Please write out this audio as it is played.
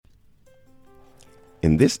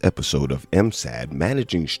In this episode of MSAD,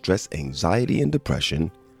 Managing Stress, Anxiety, and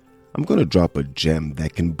Depression, I'm going to drop a gem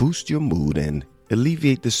that can boost your mood and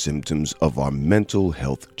alleviate the symptoms of our mental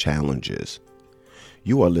health challenges.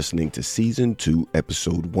 You are listening to Season 2,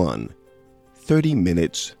 Episode 1, 30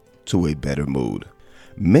 Minutes to a Better Mood.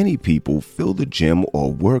 Many people fill the gym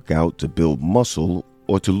or work out to build muscle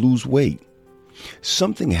or to lose weight.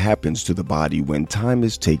 Something happens to the body when time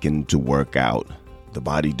is taken to work out. The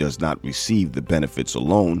body does not receive the benefits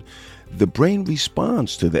alone. The brain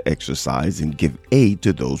responds to the exercise and gives aid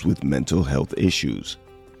to those with mental health issues.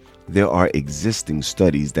 There are existing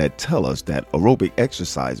studies that tell us that aerobic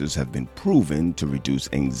exercises have been proven to reduce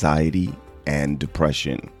anxiety and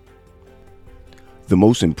depression. The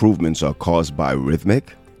most improvements are caused by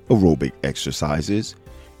rhythmic, aerobic exercises.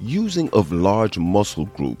 Using of large muscle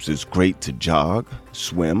groups is great to jog,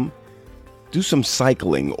 swim, do some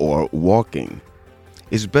cycling or walking.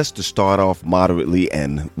 It's best to start off moderately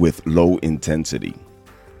and with low intensity.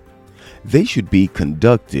 They should be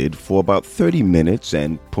conducted for about 30 minutes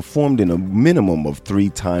and performed in a minimum of 3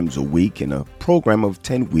 times a week in a program of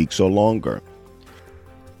 10 weeks or longer.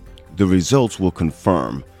 The results will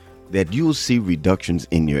confirm that you'll see reductions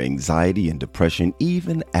in your anxiety and depression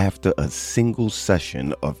even after a single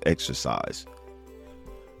session of exercise.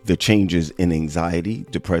 The changes in anxiety,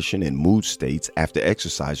 depression, and mood states after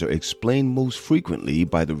exercise are explained most frequently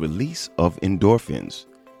by the release of endorphins.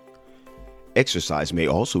 Exercise may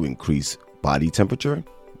also increase body temperature,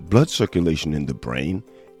 blood circulation in the brain,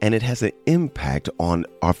 and it has an impact on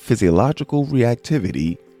our physiological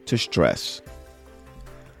reactivity to stress.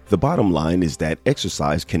 The bottom line is that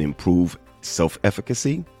exercise can improve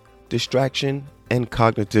self-efficacy, distraction, and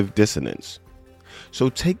cognitive dissonance. So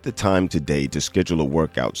take the time today to schedule a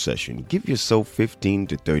workout session. Give yourself 15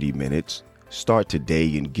 to 30 minutes. Start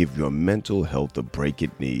today and give your mental health the break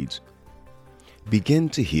it needs. Begin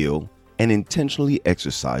to heal and intentionally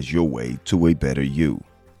exercise your way to a better you.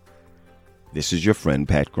 This is your friend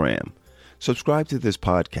Pat Graham. Subscribe to this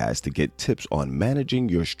podcast to get tips on managing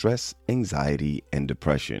your stress, anxiety, and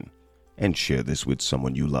depression, and share this with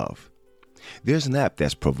someone you love. There's an app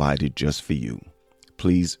that's provided just for you.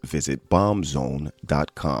 Please visit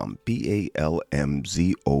balmzone.com, BALMZONE.com.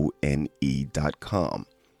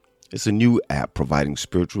 It's a new app providing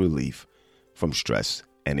spiritual relief from stress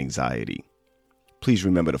and anxiety. Please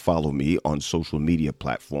remember to follow me on social media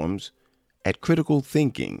platforms at Critical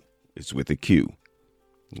Thinking. It's with a Q.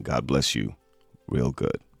 God bless you real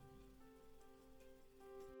good.